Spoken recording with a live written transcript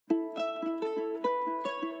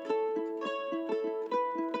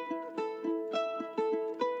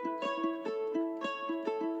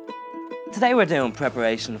Today we're doing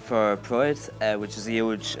preparation for Pride, which is a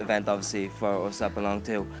huge event obviously for us at BeLonG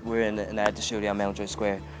too. We're in an art studio on Mountjoy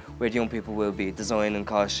Square where the young people will be designing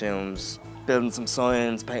costumes, building some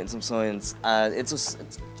signs, painting some signs.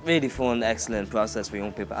 It's really fun, excellent process for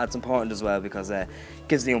young people. And it's important as well because it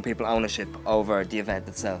gives the young people ownership over the event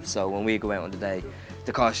itself. So when we go out on the day,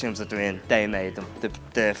 the costumes that they're in, they made them.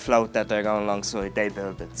 The float that they're going alongside, they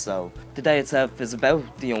built it. So the day itself is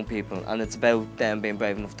about the young people, and it's about them being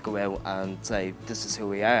brave enough to go out and say, this is who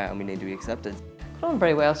we are and we need to be accepted. Going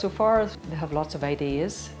very well so far. They have lots of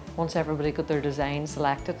ideas. Once everybody got their design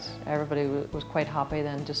selected, everybody was quite happy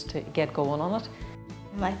then just to get going on it.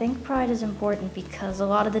 I think Pride is important because a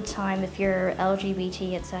lot of the time if you're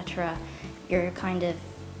LGBT, etc., you're kind of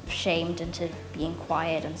shamed into being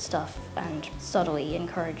quiet and stuff and subtly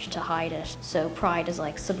encouraged to hide it. So Pride is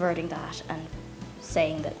like subverting that and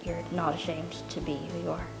saying that you're not ashamed to be who you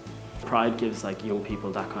are. Pride gives like young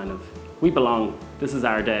people that kind of, we belong, this is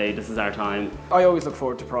our day, this is our time. I always look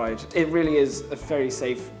forward to Pride. It really is a very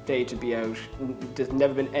safe day to be out. There's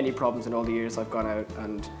never been any problems in all the years I've gone out,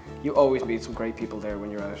 and you always meet some great people there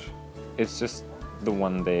when you're out. It's just the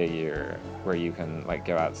one day a year where you can like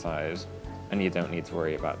go outside and you don't need to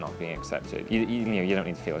worry about not being accepted. You don't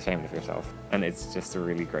need to feel ashamed of yourself. And it's just a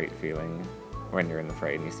really great feeling when you're in the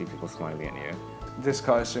parade and you see people smiling at you. This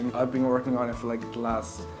costume, I've been working on it for like the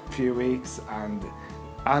last few weeks, and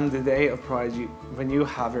on the day of Pride, when you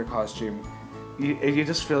have your costume, you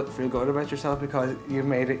just feel good about yourself because you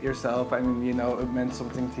made it yourself, and you know it meant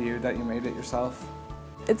something to you that you made it yourself.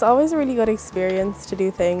 It's always a really good experience to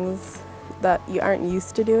do things that you aren't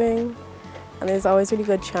used to doing, and there's always really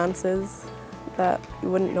good chances that you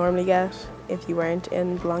wouldn't normally get if you weren't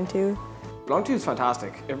in BeLonG. BeLonG is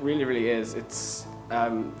fantastic. It really, really is. It's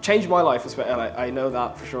changed my life as well. I know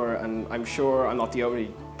that for sure, and I'm sure I'm not the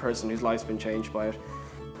only person whose life's been changed by it.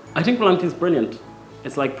 I think BeLonG is brilliant.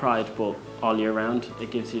 It's like Pride, but all year round.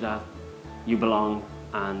 It gives you that you belong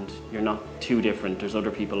and you're not too different. There's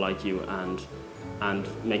other people like you, and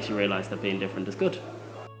makes you realise that being different is good.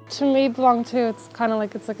 To me, BeLonG, it's kind of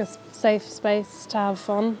like, it's like a safe space to have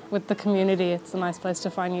fun with the community. It's a nice place to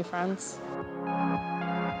find new friends.